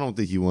didn't. I don't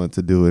think he wanted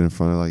to do it in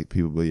front of like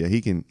people, but yeah,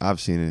 he can. I've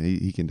seen it.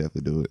 He can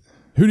definitely do it.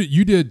 Who did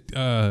you did?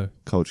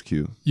 Coach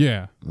Q.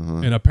 Yeah,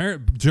 and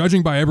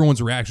judging by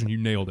everyone's reaction, you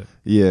nailed it.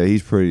 Yeah,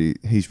 he's pretty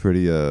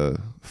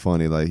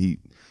funny. Like he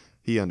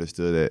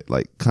understood it,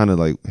 like kind of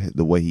like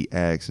the way he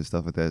acts and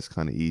stuff like that is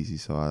kind of easy.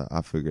 So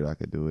I figured I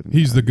could do it.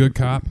 He's the good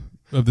cop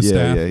of the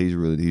staff. Yeah, he's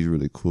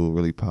really cool,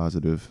 really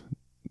positive.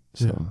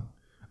 So,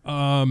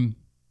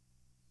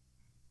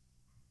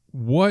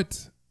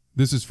 what?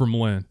 This is from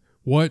Lynn.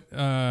 What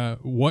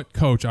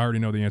coach? I already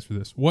know the answer to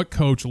this. What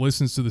coach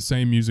listens to the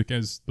same music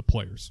as the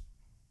players?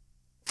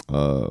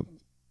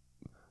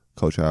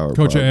 Coach Howard.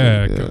 Coach,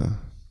 yeah.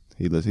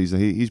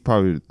 He's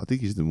probably. I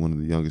think he's one of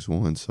the youngest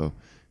ones. So.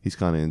 He's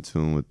kind of in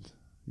tune with,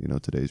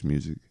 today's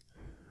music.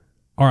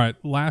 All right,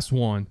 last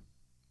one.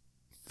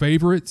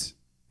 Favorite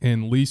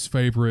and least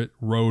favorite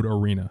road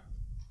arena?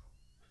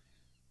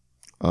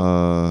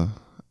 As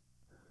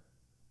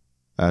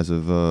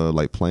of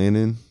like playing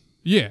in?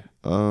 Yeah.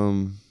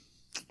 I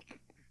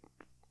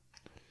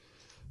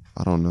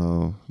don't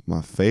know.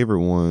 My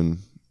favorite one,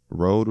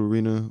 road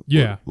arena.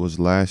 Yeah. Was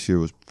last year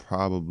was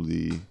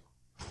probably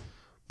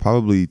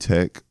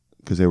Tech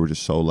because they were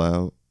just so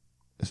loud.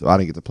 So I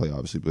didn't get to play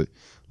obviously, but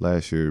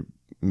last year,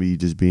 me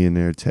just being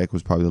there, Tech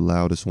was probably the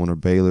loudest one, or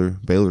Baylor.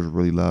 Baylor was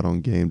really loud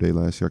on game day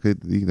last year. I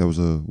think that was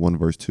a 1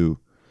 versus 2.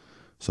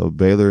 So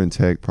Baylor and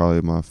Tech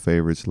probably my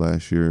favorites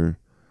last year.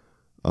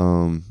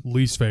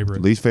 Least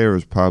favorite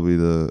was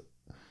probably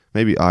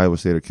maybe Iowa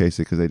State or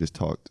K-State because they just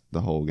talked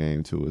the whole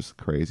game to us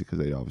crazy because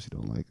they obviously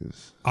don't like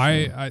us.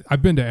 So.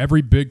 I've been to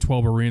every Big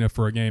 12 arena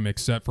for a game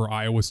except for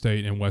Iowa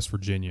State and West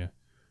Virginia.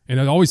 And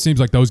it always seems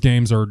like those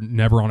games are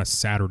never on a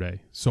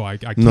Saturday, so I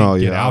can't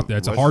get out there.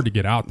 It's hard to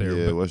get out there.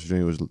 Yeah, West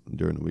Virginia was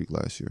during the week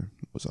last year.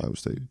 It was Iowa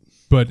State.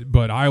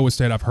 But Iowa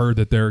State, I've heard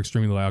that they're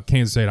extremely loud.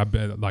 Kansas State, I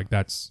bet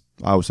that's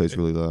Iowa State's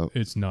really loud.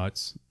 It's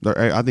nuts.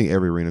 I think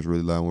every arena is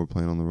really loud when we're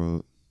playing on the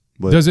road.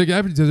 But does it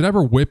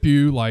ever whip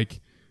you? Like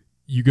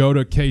you go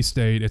to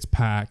K-State, it's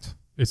packed.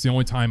 It's the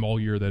only time all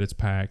year that it's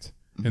packed,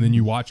 and then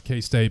you watch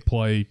K-State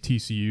play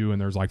TCU,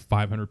 and there's like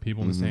 500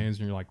 people in the stands,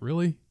 and you're like,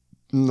 really?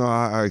 No,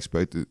 I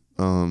expect it.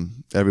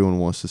 Everyone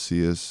wants to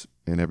see us,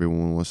 and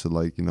everyone wants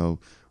to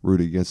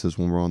root against us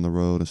when we're on the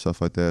road and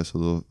stuff like that. So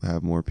they'll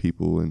have more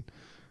people, and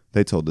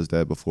they told us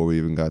that before we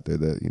even got there.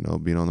 That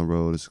being on the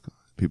road is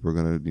people are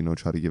gonna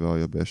try to give all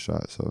your best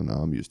shot. So now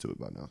I'm used to it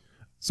by now.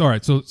 So all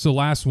right. So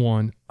last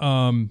one.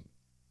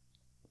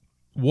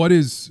 What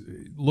is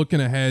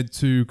looking ahead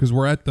to? Because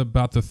we're at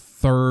about the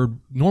third.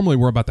 Normally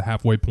we're about the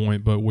halfway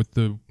point, but with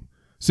the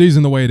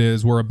season the way it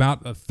is, we're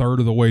about a third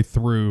of the way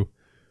through.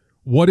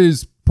 What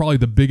is probably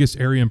the biggest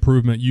area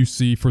improvement you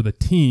see for the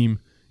team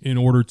in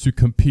order to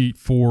compete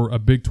for a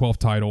Big 12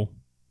 title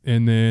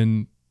and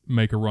then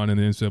make a run in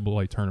the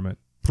NCAA tournament,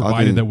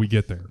 provided that we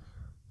get there?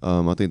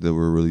 I think that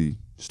we're really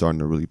starting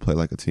to really play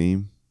like a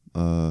team.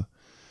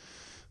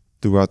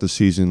 Throughout the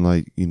season,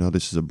 like,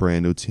 this is a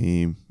brand new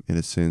team in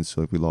a sense.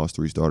 Like, we lost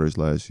 3 starters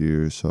last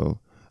year.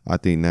 So I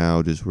think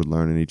now just we're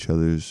learning each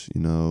other's,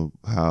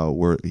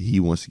 where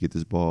he wants to get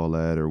this ball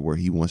at, or where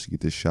he wants to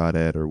get this shot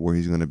at, or where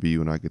he's going to be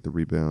when I get the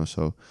rebound.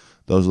 So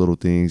those little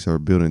things are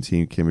building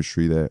team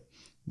chemistry that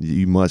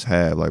you must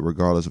have, like,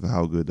 regardless of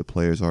how good the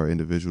players are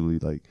individually.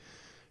 Like,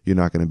 you're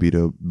not going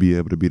to be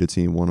able to beat a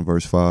team 1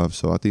 versus 5.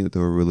 So I think that they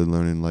were really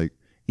learning, like,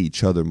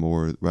 each other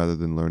more rather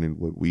than learning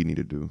what we need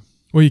to do.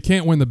 Well, you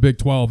can't win the Big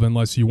 12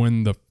 unless you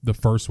win the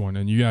first one.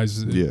 And you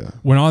guys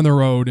went on the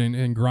road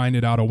and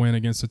grinded out a win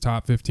against a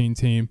top 15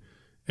 team.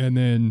 And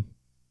then,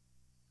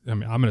 I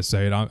mean, I'm going to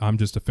say it. I'm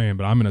just a fan,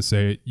 but I'm going to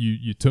say it.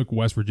 You took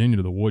West Virginia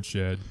to the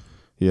woodshed.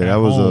 Yeah, that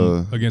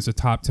was against a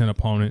top 10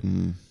 opponent.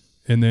 Mm-hmm.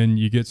 And then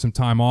you get some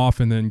time off,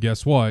 and then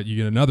guess what? You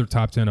get another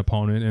top 10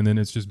 opponent, and then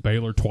it's just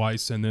Baylor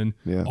twice, and then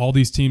all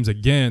these teams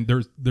again.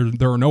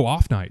 There are no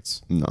off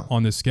nights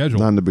on this schedule.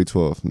 Not in the Big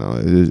 12. No,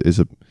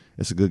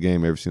 it's a good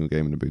game every single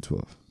game in the Big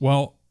 12.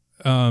 Well,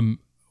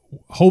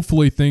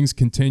 hopefully things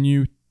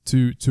continue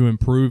to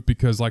improve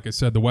because, like I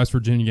said, the West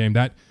Virginia game,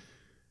 that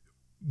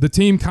the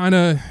team kind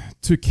of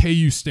to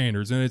KU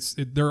standards, and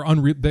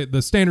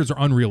the standards are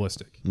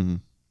unrealistic. Mm-hmm.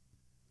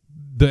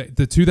 The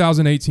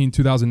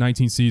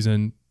 2018-2019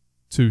 season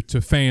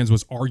to fans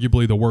was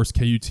arguably the worst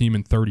KU team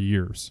in 30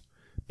 years.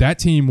 That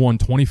team won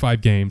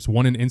 25 games,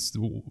 won an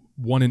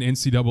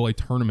NCAA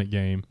tournament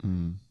game.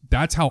 Mm.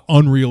 That's how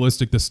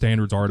unrealistic the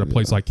standards are at a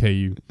place like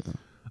KU.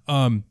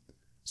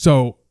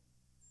 So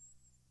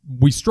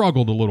we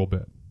struggled a little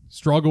bit.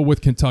 Struggle with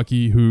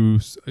Kentucky,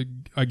 who's,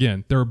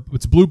 again,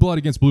 it's blue blood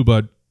against blue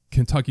blood.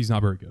 Kentucky's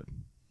not very good.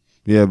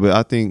 Yeah, but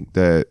I think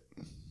that,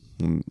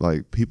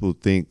 like, people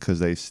think because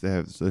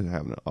they're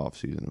having an off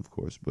season, of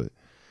course, but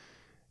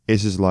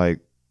it's just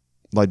like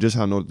just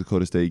how North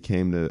Dakota State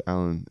came to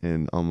Allen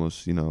and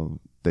almost,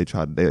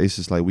 it's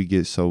just like we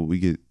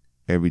get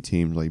every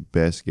team's like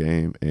best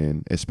game,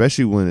 and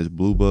especially when it's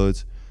blue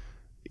bloods,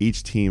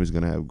 each team is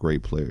going to have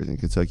great players, and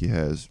Kentucky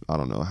has, I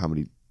don't know how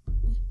many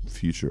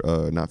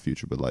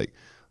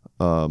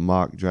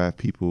mock draft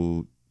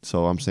people.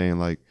 So I'm saying,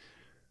 like,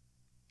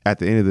 at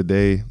the end of the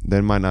day,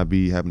 they might not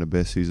be having the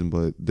best season,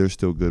 but they're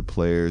still good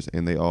players,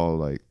 and they all,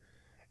 like,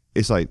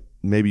 it's like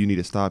maybe you need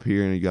to stop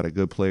here and you got a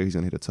good player, he's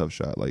going to hit a tough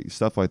shot. Like,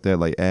 stuff like that,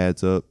 like,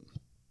 adds up.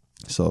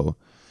 So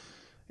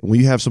when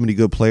you have so many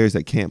good players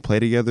that can't play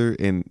together,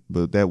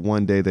 but that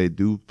one day they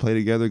do play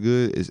together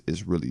good,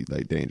 is really,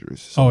 like,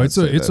 dangerous. So it's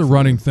a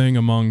running thing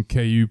among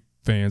KU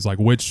fans, like,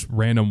 which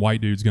random white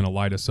dude's going to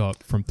light us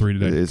up from 3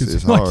 today?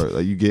 It's hard.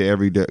 Like, you get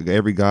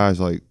every guy's,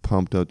 like,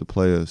 pumped up to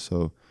play us.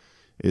 So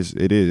that's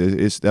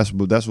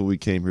what we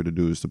came here to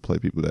do, is to play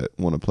people that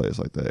want to play us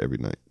like that every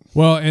night.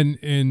 Well, and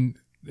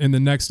in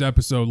the next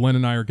episode, Len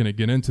and I are going to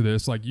get into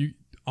this. Like,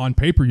 on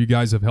paper, you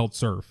guys have held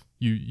serve.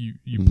 You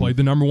mm-hmm. played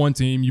the number 1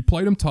 team. You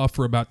played them tough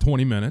for about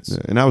 20 minutes. Yeah,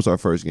 and that was our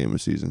first game of the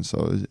season.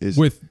 So it's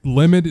with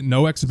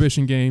no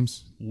exhibition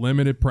games,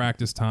 limited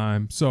practice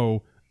time.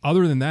 So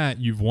other than that,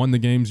 you've won the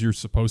games you're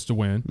supposed to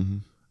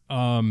win.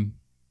 Mm-hmm.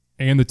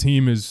 And the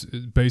team is,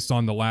 based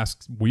on the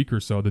last week or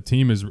so, the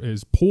team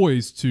is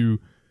poised to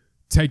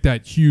take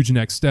that huge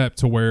next step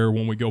to where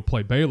when we go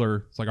play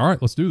Baylor, it's like, all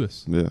right, let's do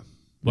this. Yeah.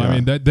 I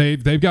mean,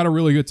 they've got a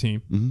really good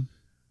team, mm-hmm.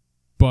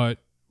 but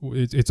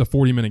it's a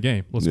 40-minute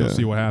game. Let's go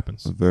see what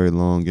happens. A very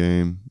long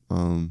game,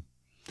 and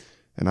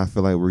I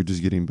feel like we're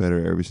just getting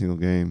better every single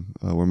game.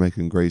 We're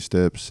making great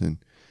steps, and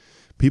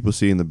people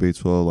see in the Big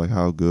 12 like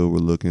how good we're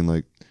looking.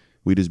 Like,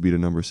 we just beat a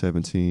number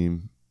 7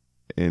 team,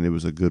 and it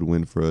was a good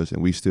win for us,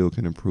 and we still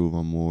can improve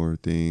on more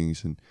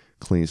things and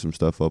clean some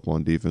stuff up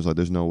on defense. Like,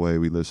 there's no way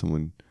we let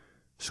someone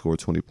score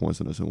 20 points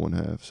on us in one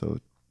half. So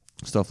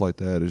stuff like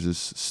that is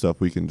just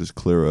stuff we can just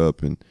clear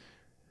up and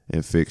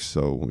fix.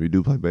 So when we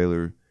do play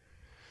Baylor,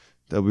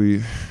 that'll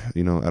be,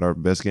 at our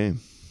best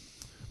game.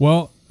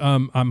 Well,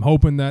 I'm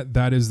hoping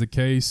that is the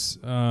case.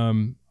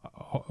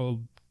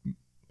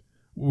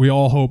 We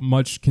all hope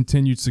much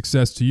continued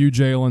success to you,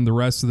 Jalen, the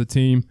rest of the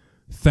team.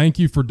 Thank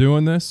you for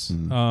doing this.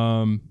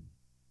 Mm-hmm.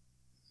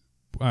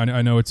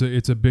 I know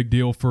it's a big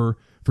deal for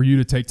you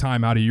to take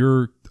time out of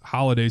your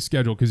holiday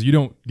schedule because you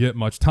don't get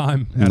much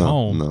time at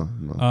home.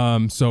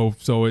 No.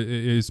 So it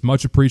is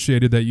much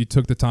appreciated that you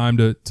took the time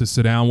to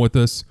sit down with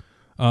us.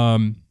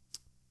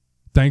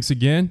 Thanks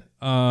again.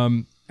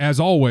 As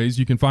always,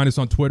 you can find us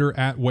on Twitter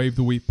at Wave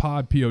the Week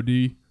Pod,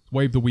 POD,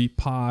 Wave the Week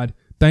Pod.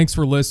 Thanks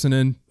for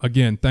listening.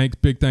 Again,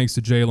 big thanks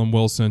to Jalen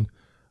Wilson.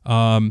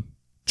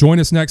 Join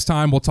us next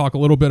time. We'll talk a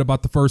little bit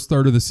about the first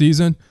third of the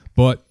season,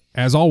 but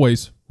as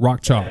always,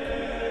 rock chalk.